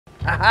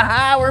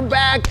We're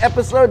back,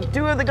 episode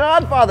 2 of The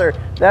Godfather.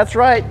 That's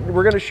right,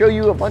 we're gonna show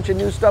you a bunch of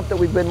new stuff that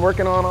we've been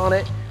working on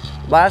it.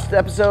 Last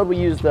episode,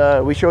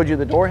 we showed you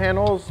the door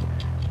handles,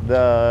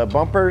 the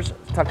bumpers,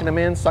 tucking them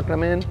in, sucking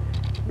them in,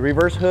 the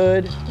reverse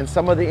hood, and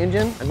some of the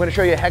engine. I'm gonna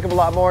show you a heck of a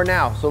lot more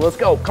now, so let's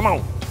go, come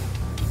on.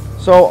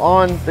 So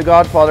on The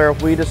Godfather,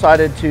 we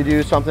decided to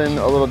do something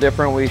a little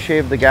different. We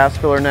shaved the gas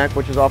filler neck,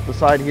 which is off the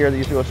side here that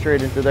used to go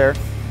straight into there.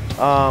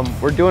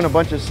 We're doing a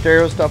bunch of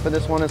stereo stuff in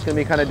this one. It's gonna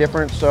be kind of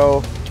different,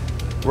 so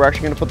we're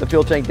actually gonna put the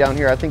fuel tank down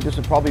here. I think this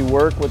would probably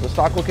work with the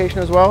stock location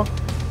as well,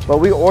 but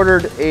we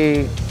ordered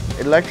a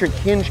electric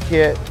hinge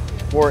kit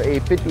for a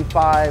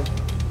 55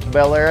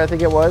 Bel Air, I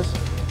think it was.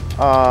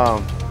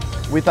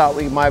 We thought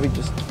we might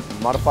just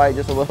modify it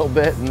just a little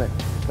bit, and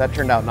that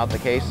turned out not the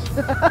case.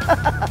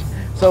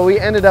 So we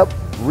ended up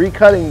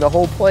recutting the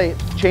whole plate,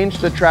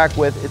 changed the track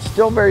width. It's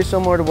still very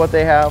similar to what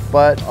they have,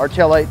 but our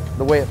taillight,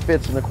 the way it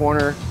fits in the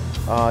corner,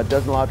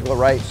 doesn't allow it to go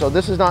right. So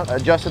this is not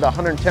adjusted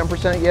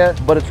 110% yet,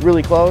 but it's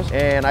really close,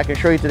 and I can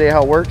show you today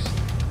how it works.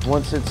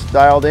 Once it's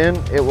dialed in,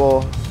 it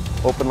will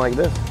open like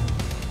this.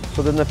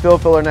 So then the fuel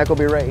filler neck will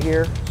be right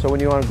here. So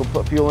when you want to go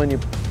put fuel in, you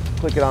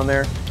click it on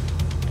there.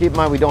 Keep in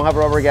mind, we don't have a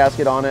rubber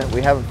gasket on it.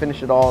 We haven't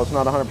finished it all. It's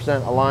not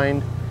 100%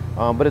 aligned,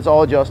 but it's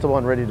all adjustable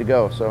and ready to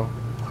go. So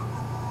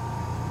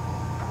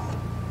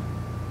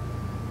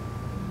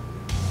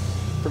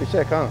pretty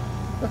sick, huh?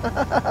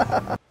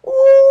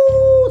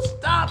 Ooh,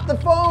 stop the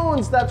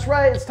phones. That's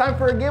right, it's time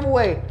for a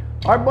giveaway.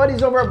 Our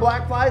buddies over at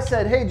Blackfly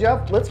said, hey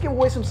Jeff, let's give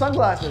away some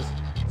sunglasses.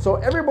 So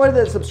everybody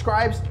that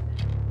subscribes,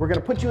 we're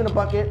gonna put you in a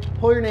bucket,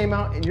 pull your name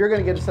out, and you're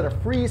gonna get a set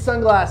of free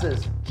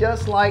sunglasses,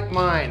 just like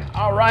mine.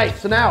 All right,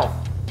 so now,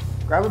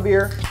 grab a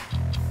beer,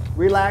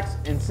 relax,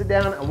 and sit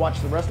down and watch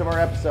the rest of our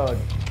episode.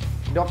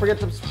 Don't forget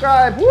to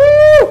subscribe,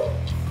 woo!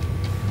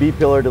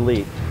 B-pillar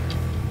delete.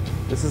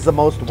 This is the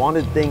most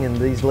wanted thing in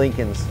these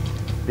Lincolns,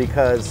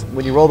 because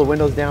when you roll the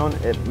windows down,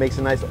 it makes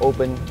a nice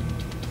open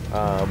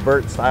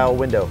vert style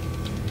window.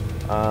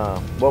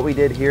 What we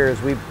did here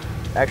is we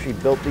actually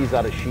built these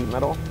out of sheet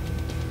metal.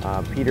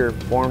 Peter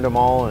formed them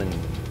all and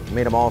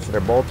made them all so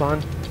they're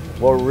bolt-on.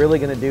 What we're really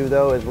going to do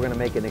though is we're going to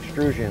make an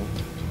extrusion,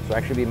 so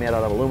actually be made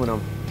out of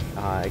aluminum.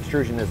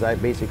 Extrusion is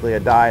basically a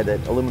die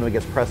that aluminum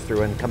gets pressed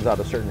through and comes out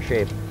a certain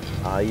shape.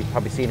 You've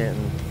probably seen it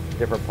in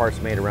different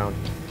parts made around.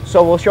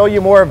 So we'll show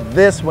you more of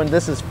this when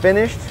this is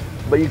finished,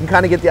 but you can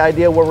kind of get the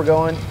idea where we're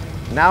going.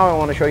 Now I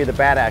want to show you the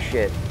badass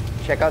shit.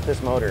 Check out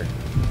this motor.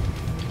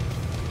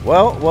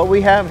 Well, what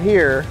we have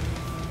here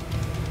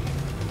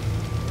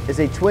is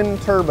a twin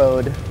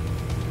turboed,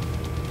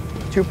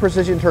 2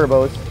 precision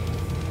turbos,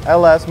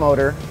 LS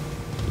motor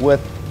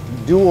with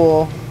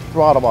dual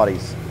throttle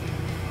bodies.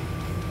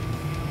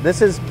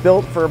 This is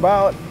built for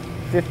about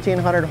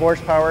 1,500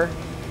 horsepower.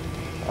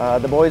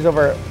 The boys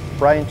over at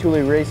Brian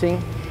Tooley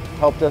Racing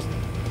helped us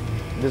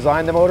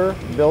design the motor,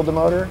 build the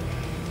motor,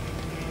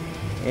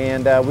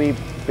 and we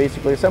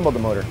basically assembled the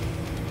motor.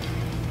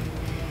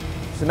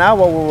 So now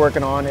what we're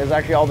working on is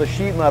actually all the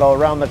sheet metal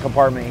around the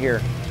compartment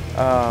here.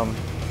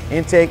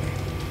 Intake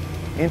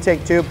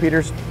 2,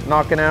 Peter's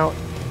knocking out.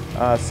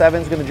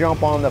 7's gonna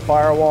jump on the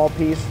firewall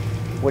piece,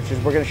 which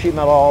is we're gonna sheet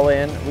metal all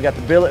in. We got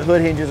the billet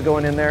hood hinges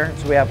going in there,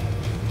 so we have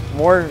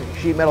more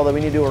sheet metal that we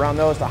need to do around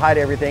those to hide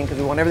everything, because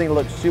we want everything to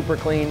look super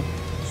clean,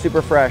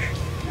 super fresh.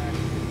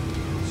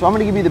 So I'm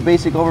going to give you the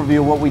basic overview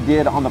of what we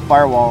did on the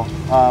firewall.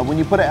 When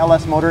you put an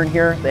LS motor in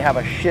here, they have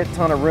a shit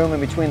ton of room in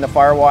between the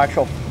firewall,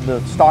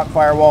 the stock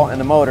firewall and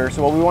the motor.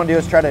 So what we want to do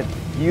is try to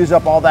use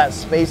up all that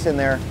space in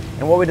there.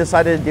 And what we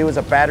decided to do is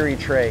a battery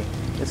tray.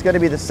 It's going to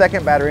be the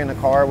second battery in the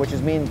car, which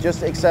is mean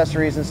just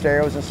accessories and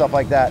stereos and stuff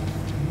like that.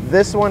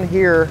 This one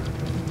here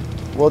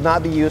will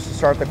not be used to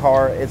start the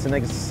car. It's an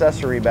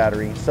accessory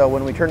battery. So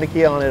when we turn the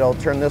key on, it'll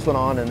turn this one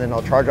on, and then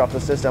I'll charge off the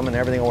system and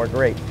everything will work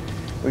great.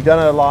 We've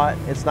done it a lot.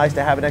 It's nice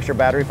to have an extra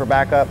battery for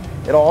backup.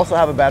 It'll also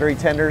have a battery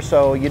tender,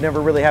 so you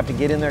never really have to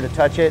get in there to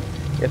touch it.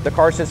 If the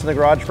car sits in the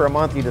garage for a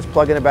month, you just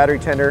plug in a battery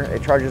tender,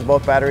 it charges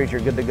both batteries,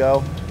 you're good to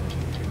go.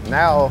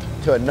 Now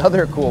to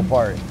another cool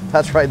part.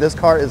 That's right, this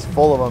car is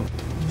full of them.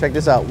 Check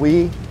this out.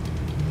 We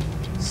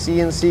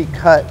CNC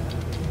cut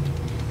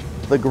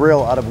the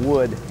grill out of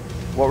wood.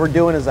 What we're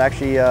doing is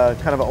actually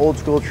kind of an old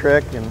school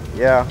trick, and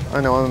yeah,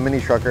 I know I'm a mini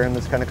trucker and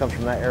this kind of comes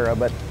from that era,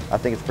 but I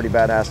think it's pretty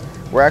badass.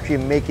 We're actually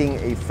making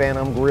a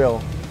phantom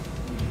grill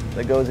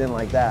that goes in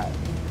like that.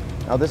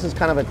 Now this is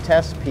kind of a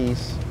test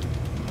piece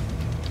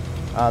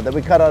that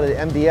we cut out of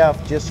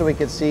MDF just so we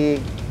could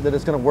see that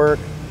it's going to work.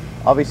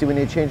 Obviously we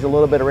need to change a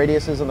little bit of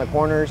radiuses on the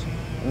corners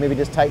and maybe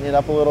just tighten it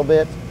up a little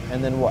bit,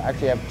 and then we'll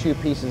actually have 2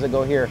 pieces that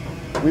go here.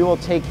 We will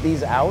take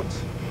these out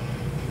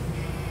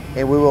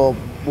and we'll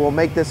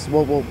make this,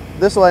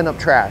 this will end up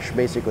trash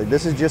basically.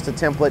 This is just a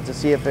template to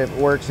see if it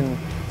works and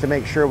to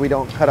make sure we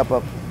don't cut up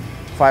a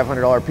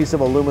 $500 piece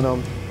of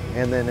aluminum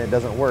and then it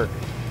doesn't work.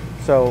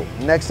 So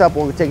next up,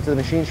 we'll take it to the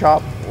machine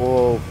shop.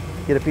 We'll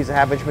get a piece of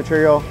 1/2 inch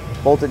material,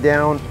 bolt it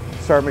down,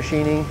 start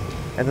machining,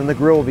 and then the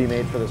grill will be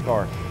made for this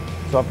car.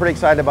 So I'm pretty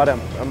excited about it.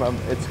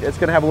 It's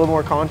going to have a little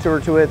more contour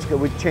to it.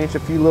 We changed a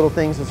few little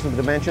things and some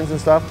dimensions and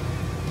stuff,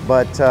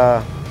 but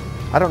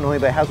I don't know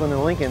anybody that has one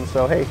in Lincoln,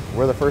 so hey,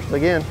 we're the first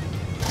again.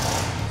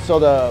 So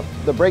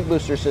the brake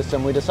booster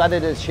system, we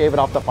decided to shave it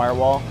off the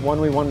firewall. One,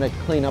 we wanted to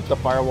clean up the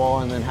firewall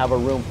and then have a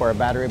room for a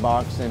battery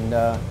box and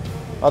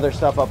other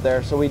stuff up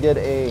there. So we did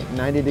a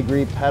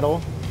 90-degree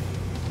pedal,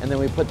 and then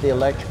we put the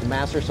electric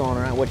master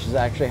cylinder on it, which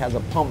actually has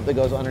a pump that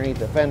goes underneath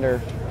the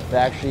fender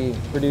that actually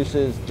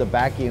produces the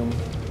vacuum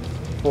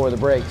for the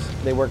brakes.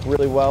 They work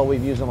really well.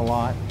 We've used them a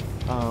lot.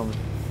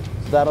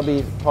 So that'll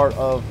be part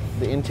of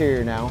the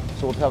interior now.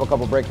 So we'll have a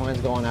couple brake lines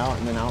going out,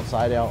 and then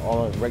outside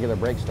all the regular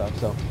brake stuff.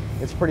 So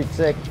it's pretty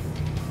sick.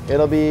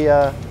 It'll be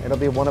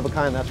one of a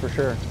kind, that's for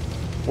sure.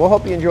 We'll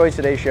hope you enjoyed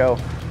today's show.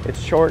 It's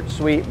short,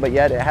 sweet, but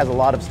yet it has a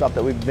lot of stuff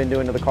that we've been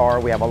doing to the car.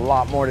 We have a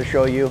lot more to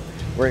show you.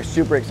 We're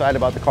super excited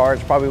about the car.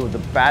 It's probably the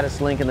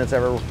baddest Lincoln that's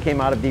ever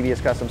came out of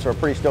DVS Custom, so we're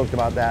pretty stoked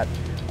about that.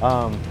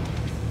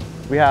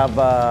 We have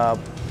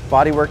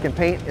bodywork and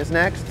paint is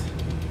next.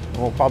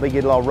 We'll probably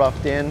get it all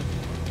roughed in,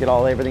 get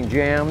everything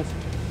jammed.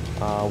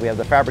 We have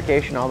the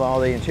fabrication, all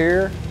the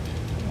interior.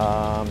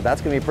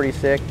 That's gonna be pretty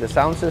sick. The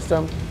sound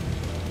system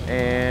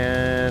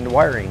and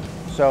wiring.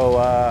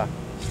 So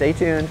stay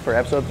tuned for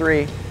episode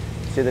 3.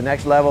 See the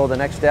next level, the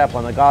next step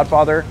on the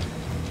Godfather.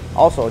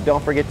 Also,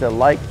 don't forget to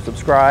like,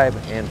 subscribe,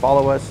 and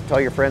follow us.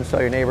 Tell your friends,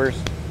 tell your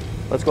neighbors.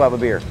 Let's go have a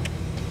beer.